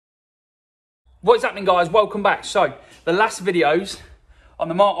What's happening, guys? Welcome back. So the last videos on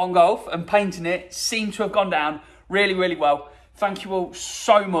the Mark 1 Golf and painting it seem to have gone down really well. Thank you all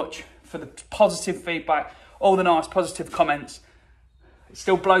so much for the positive feedback, all the nice positive comments. It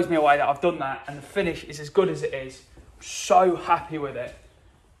still blows me away that I've done that and the finish is as good as it is. I'm so happy with it.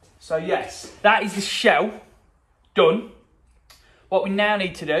 So yes, that is the shell done. What we now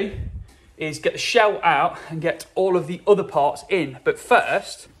need to do is get the shell out and get all of the other parts in. But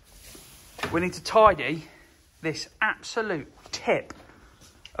first, we need to tidy this absolute tip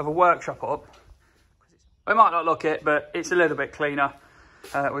of a workshop up. We might not look it, but it's a little bit cleaner.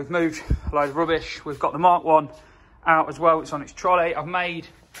 We've moved a load of rubbish. We've got the Mark 1 out as well. It's on its trolley. I've made,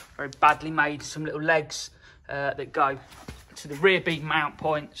 very badly made, some little legs that go to the rear beam mount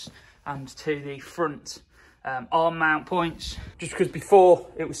points and to the front arm mount points. Just because before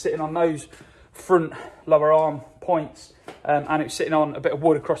it was sitting on those front lower arm points and it was sitting on a bit of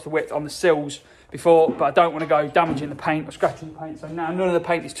wood across the width on the sills before, but I don't want to go damaging the paint or scratching the paint. So now none of the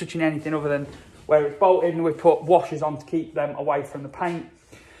paint is touching anything other than where it's bolted, and we've put washers on to keep them away from the paint.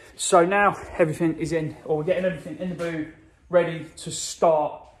 So now everything is in, or we're getting everything in the boot, ready to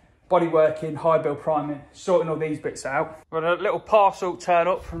start body working, high build priming, sorting all these bits out. We've got a little parcel turn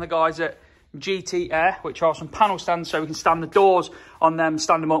up from the guys at GTI, which are some panel stands so we can stand the doors on them,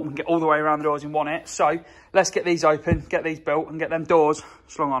 stand them up and get all the way around the doors in one hit. So let's get these open, get these built and get them doors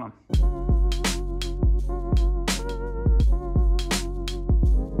slung on them.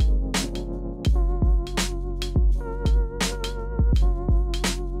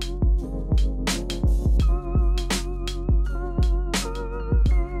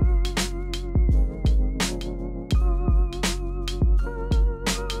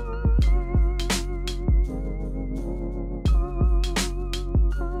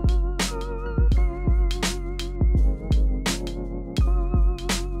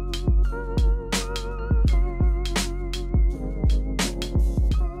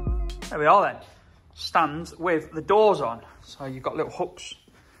 There we are then, stands with the doors on. So you've got little hooks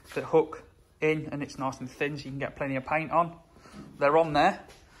that hook in and it's nice and thin so you can get plenty of paint on. They're on there.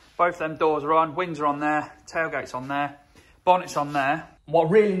 Both them doors are on, wings are on there, tailgate's on there, bonnet's on there. What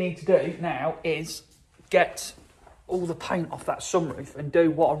I really need to do now is get all the paint off that sunroof and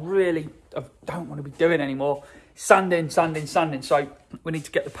do what I don't want to be doing anymore. Sanding. So we need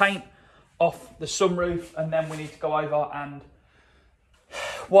to get the paint off the sunroof and then we need to go over and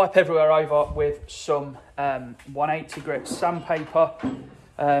wipe everywhere over with some 180 grit sandpaper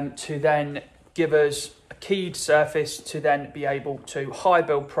to then give us a keyed surface to then be able to high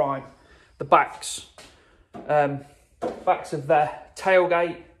build prime the backs of the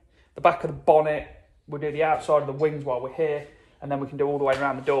tailgate, the back of the bonnet. We'll do the outside of the wings while we're here and then we can do all the way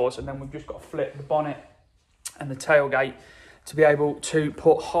around the doors, and then we've just got to flip the bonnet and the tailgate to be able to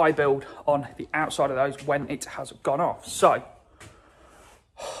put high build on the outside of those when it has gone off. So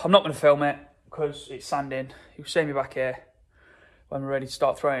I'm not going to film it because it's sanding. You'll see me back here when we're ready to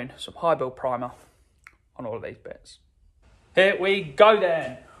start throwing some high build primer on all of these bits. Here we go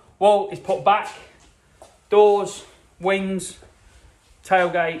then. Wall is put back. Doors, wings,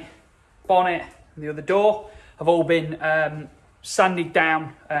 tailgate, bonnet and the other door have all been sanded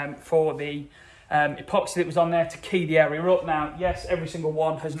down for the epoxy that was on there to key the area up. Now, yes, every single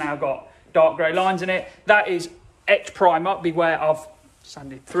one has now got dark grey lines in it. That is etch primer. Beware of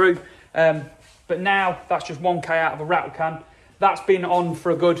sanded through, but now that's just 1k out of a rattle can. That's been on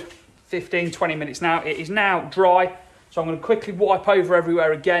for a good 15-20 minutes now. It is now dry, so I'm going to quickly wipe over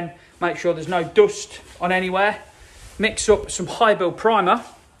everywhere again, make sure there's no dust on anywhere, mix up some high build primer,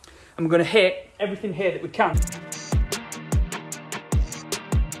 and we're going to hit everything here that we can.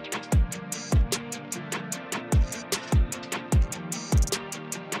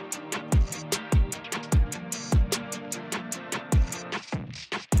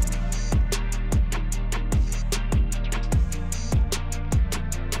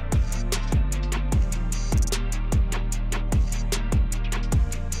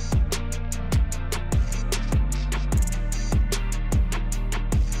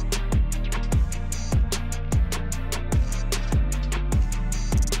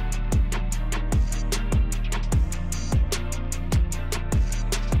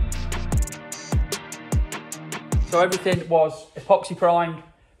 So everything was epoxy primed,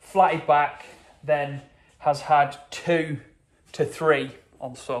 flatted back, then has had 2 to 3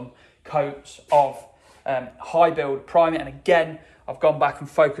 on some coats of high build priming. And again, I've gone back and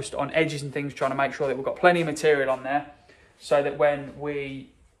focused on edges and things, trying to make sure that we've got plenty of material on there so that when we,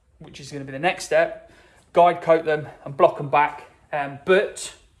 which is going to be the next step, guide coat them and block them back.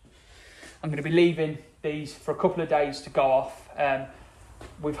 But I'm going to be leaving these for a couple of days to go off.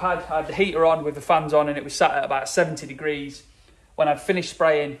 I had the heater on with the fans on, and it was sat at about 70 degrees. When I'd finished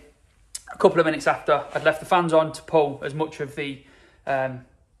spraying, a couple of minutes after, I'd left the fans on to pull as much of the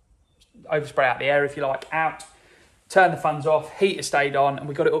overspray out the air, if you like, out. Turned the fans off, heater stayed on, and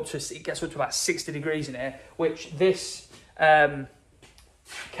we got it up to, it gets up to about 60 degrees in here, which this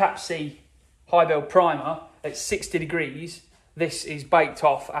Cap C high build primer at 60 degrees, this is baked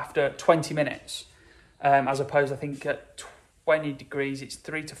off after 20 minutes, as opposed, I think, at 20 degrees, it's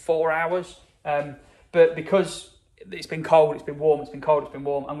 3 to 4 hours. But because it's been cold, it's been warm, it's been cold, it's been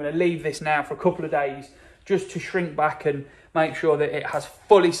warm, I'm going to leave this now for a couple of days just to shrink back and make sure that it has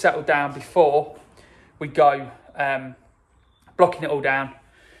fully settled down before we go blocking it all down,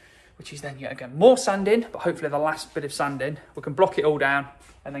 which is then yet again more sanding, but hopefully the last bit of sanding. We can block it all down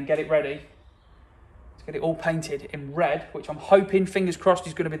and then get it ready to get it all painted in red, which I'm hoping, fingers crossed,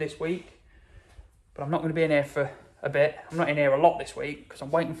 is going to be this week. But I'm not going to be in here for a bit. I'm not in here a lot this week because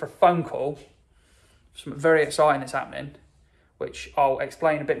I'm waiting for a phone call. Something very exciting that's happening, which I'll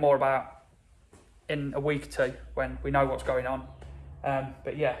explain a bit more about in a week or two when we know what's going on.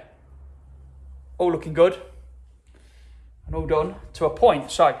 But yeah, all looking good and all done to a point.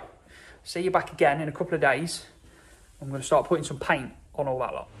 So see you back again in a couple of days. I'm going to start putting some paint on all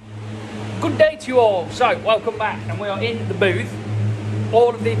that lot. Good day to you all. So welcome back, and we are in the booth.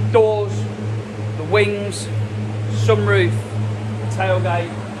 All of the doors, the wings, sunroof, the tailgate,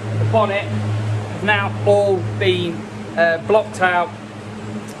 the bonnet have now all been blocked out.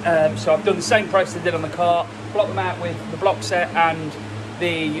 So I've done the same process I did on the car, blocked them out with the block set and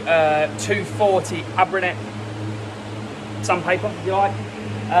the 240 Abranet sandpaper, if you like,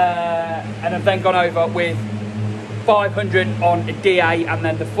 and I've then gone over with 500 on a DA and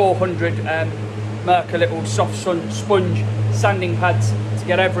then the 400 Merca little soft sponge sanding pads to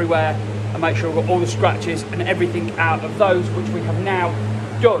get everywhere and make sure we've got all the scratches and everything out of those, which we have now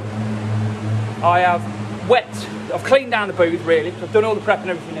done. I have I've cleaned down the booth really, I've done all the prep and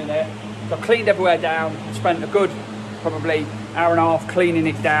everything in there. So I've cleaned everywhere down, I've spent a good probably hour and a half cleaning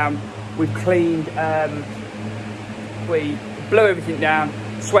it down. We've cleaned, we blew everything down,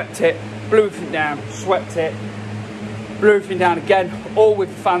 swept it, blew everything down, swept it, blew everything down again, all with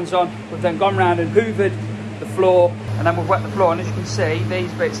the fans on. We've then gone round and hoovered the floor, and then we've wet the floor, and as you can see,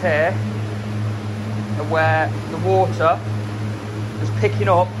 these bits here are where the water is picking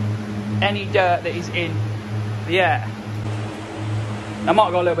up any dirt that is in the air. I might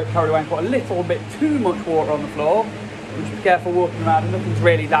have got a little bit carried away and put a little bit too much water on the floor. Just be careful walking around, and nothing's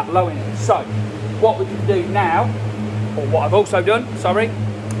really that low in it. So what we can do now, or what I've also done, sorry,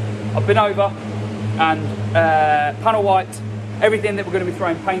 I've been over and panel wiped everything that we're going to be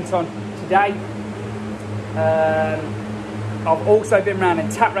throwing paint on today. I've also been around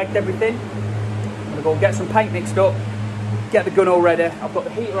and tack ragged everything. I'm going to go and get some paint mixed up, get the gun all ready. I've got the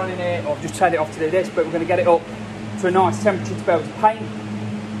heater on in here, I've just turned it off to do this, but we're going to get it up to a nice temperature to be able to paint,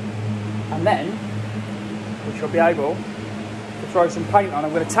 and then we shall be able to throw some paint on.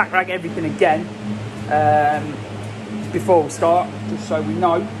 I'm going to tack rag everything again before we start, just so we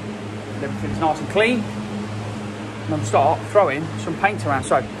know that everything's nice and clean, and then start throwing some paint around.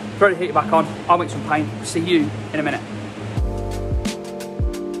 So throw the heater back on, I'll make some paint, see you in a minute.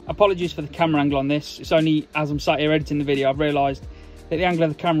 Apologies for the camera angle on this. It's only as I'm sat here editing the video I've realised that the angle of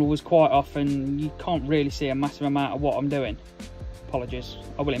the camera was quite off and you can't really see a massive amount of what I'm doing. Apologies,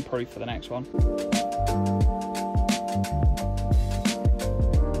 I will improve for the next one.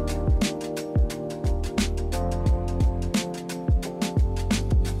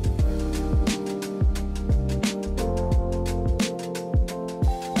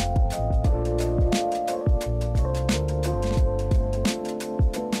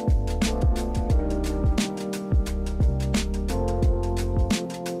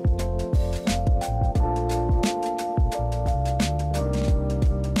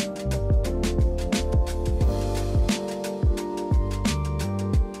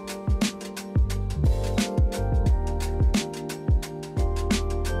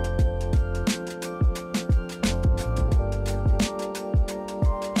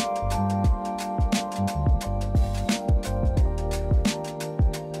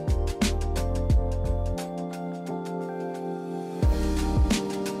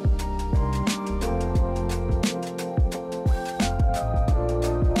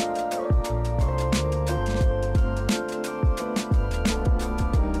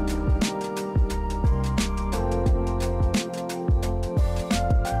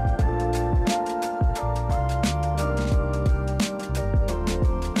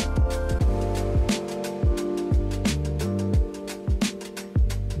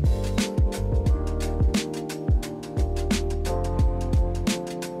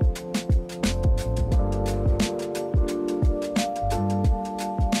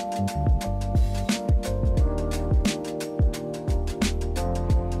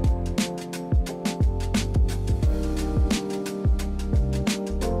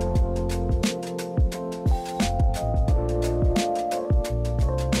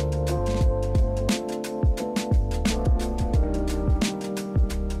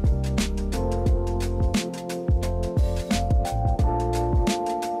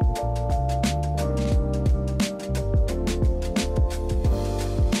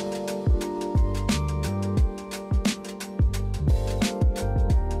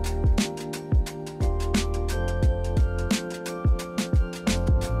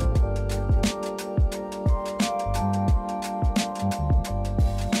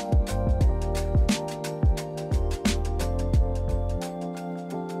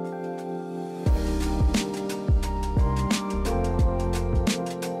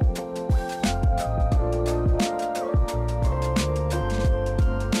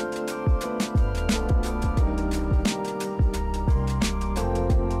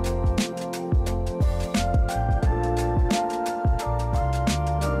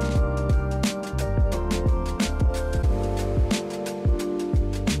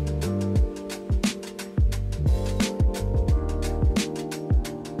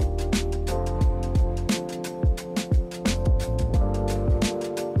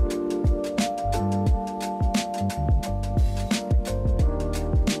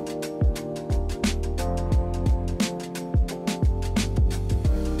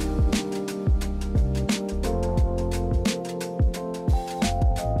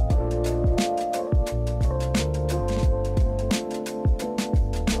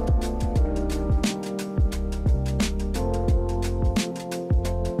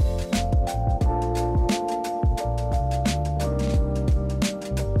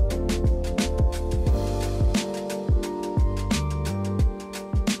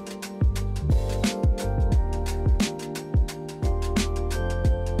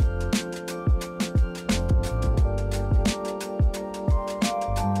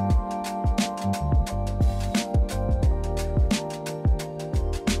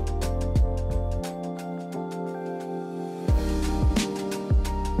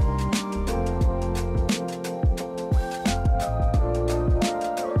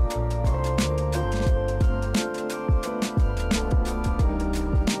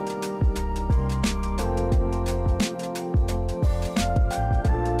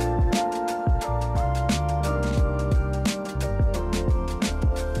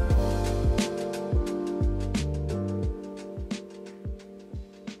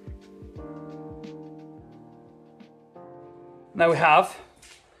 Now we have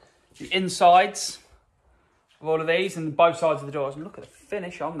the insides of all of these and both sides of the doors. And look at the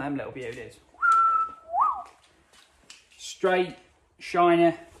finish on them little beauties. Straight,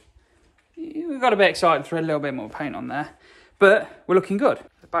 shiny. We've got a bit excited for a little bit more paint on there, but we're looking good.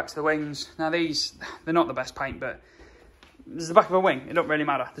 The backs of the wings. Now these, they're not the best paint, but this is the back of a wing. It doesn't really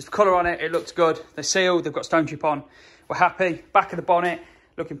matter. There's colour on it. It looks good. They're sealed. They've got stone chip on. We're happy. Back of the bonnet,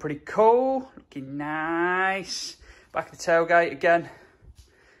 looking pretty cool. Looking nice. Back of the tailgate again.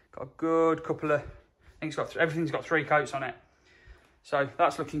 Got a good couple of, everything's got 3 coats on it. So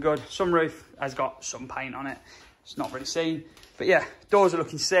that's looking good. Sunroof has got some paint on it. It's not really seen. But yeah, doors are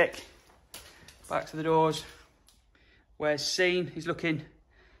looking sick. Back to the doors. Where's seen? He's looking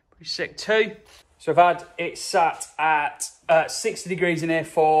pretty sick too. So I've had it sat at 60 degrees in here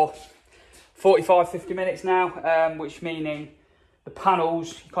for 45-50 minutes now, which meaning the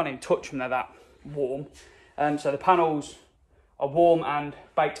panels, you can't even touch them, they're that warm. So the panels are warm and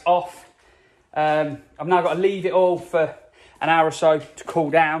baked off. I've now got to leave it all for an hour or so to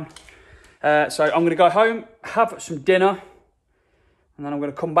cool down. So I'm going to go home, have some dinner, and then I'm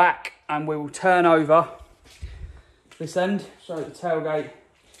going to come back and we will turn over this end. So the tailgate,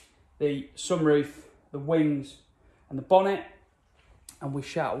 the sunroof, the wings and the bonnet, and we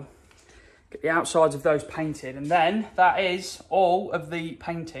shall get the outsides of those painted, and then that is all of the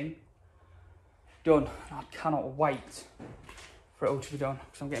painting done. I cannot wait for it all to be done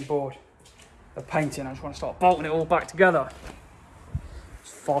because I'm getting bored of painting. I just want to start bolting it all back together.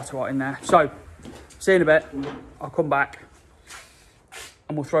 It's far too hot in there. So see you in a bit. I'll come back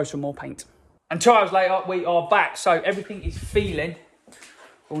and we'll throw some more paint. And 2 hours later we are back. So everything is feeling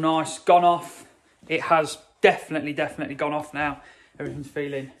all nice, gone off. It has definitely gone off now. Everything's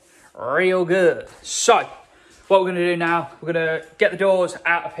feeling real good. So what we're going to do now, we're going to get the doors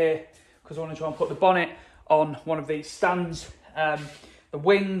out of here because I want to try and put the bonnet on one of these stands. The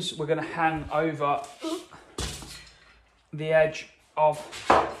wings we're going to hang over the edge of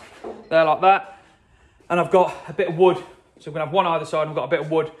there like that. And I've got a bit of wood, so we're going to have one either side, and I've got a bit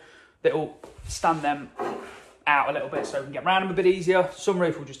of wood that will stand them out a little bit so we can get around them a bit easier.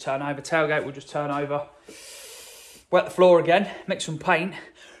 Sunroof will just turn over, tailgate will just turn over. Wet the floor again, mix some paint,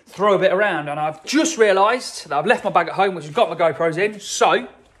 throw a bit around, and I've just realised that I've left my bag at home, which has got my GoPros in, so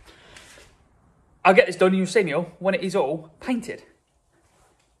I'll get this done and you'll see me all when it is all painted.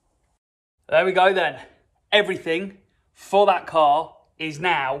 There we go then. Everything for that car is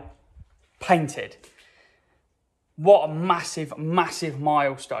now painted. What a massive, massive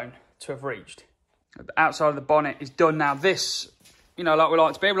milestone to have reached. The outside of the bonnet is done now. This, you know, like we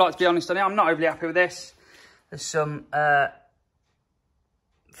like to be honest on it. I'm not overly happy with this. There's some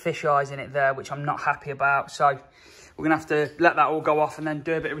fish eyes in it there, which I'm not happy about. So we're going to have to let that all go off and then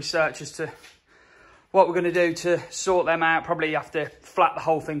do a bit of research as to what we're going to do to sort them out. Probably have to flat the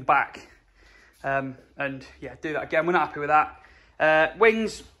whole thing back. And yeah, do that again. We're not happy with that.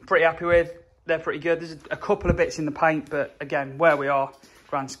 Wings, pretty happy with. They're pretty good. There's a couple of bits in the paint, but again, where we are,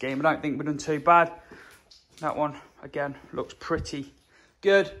 grand scheme, I don't think we've done too bad. That one, again, looks pretty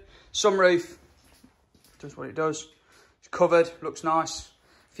good. Sunroof does what it does. It's covered, looks nice.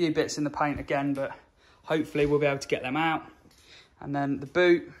 A few bits in the paint again, but hopefully we'll be able to get them out. And then the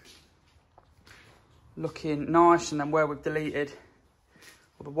boot, looking nice. And then where we've deleted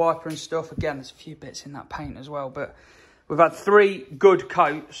all the wiper and stuff, again, there's a few bits in that paint as well, but we've had 3 good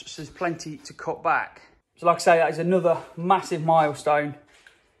coats, so there's plenty to cut back. So like I say, that is another massive milestone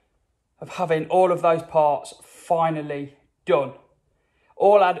of having all of those parts finally done.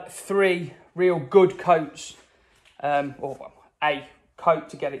 All had 3 real good coats, or a coat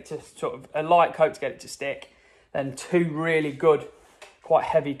to get it to sort of, a light coat to get it to stick, then 2 really good, quite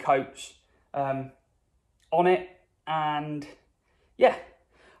heavy coats on it. And yeah,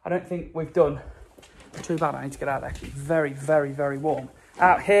 I don't think we've done too bad. I need to get out there. It's very, very, very warm.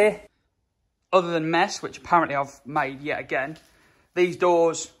 Out here, other than mess, which apparently I've made yet again, these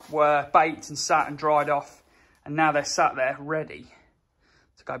doors were baked and sat and dried off, and now they're sat there ready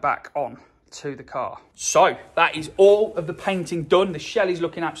to go back on to the car. So that is all of the painting done. The shell is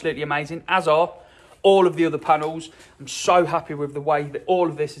looking absolutely amazing, as are all of the other panels. I'm so happy with the way that all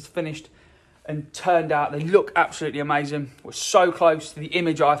of this is finished and turned out. They look absolutely amazing. We're so close to the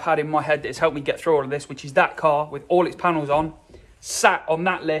image I've had in my head that has helped me get through all of this, which is that car with all its panels on, sat on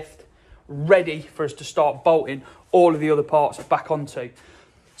that lift, ready for us to start bolting all of the other parts back onto.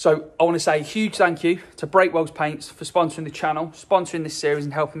 So I want to say a huge thank you to Breakwells Paints for sponsoring the channel, sponsoring this series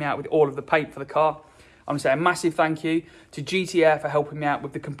and helping me out with all of the paint for the car. I want to say a massive thank you to GTI for helping me out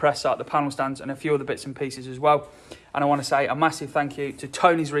with the compressor, the panel stands and a few other bits and pieces as well. And I want to say a massive thank you to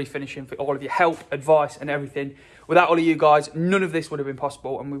Tony's Refinishing for all of your help, advice and everything without all of you guys, none of this would have been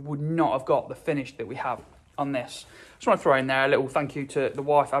possible, and we would not have got the finish that we have on this. Just want to throw in there a little thank you to the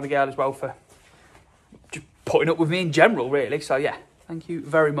wife, Abigail, as well, for just putting up with me in general, really. So, yeah, thank you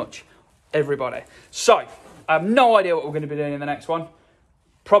very much, everybody. So, I have no idea what we're going to be doing in the next one.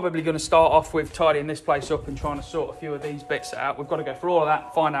 Probably going to start off with tidying this place up and trying to sort a few of these bits out. We've got to go through all of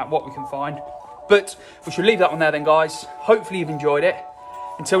that, find out what we can find. But we should leave that one there then, guys. Hopefully you've enjoyed it.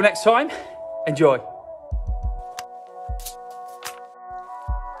 Until next time, enjoy.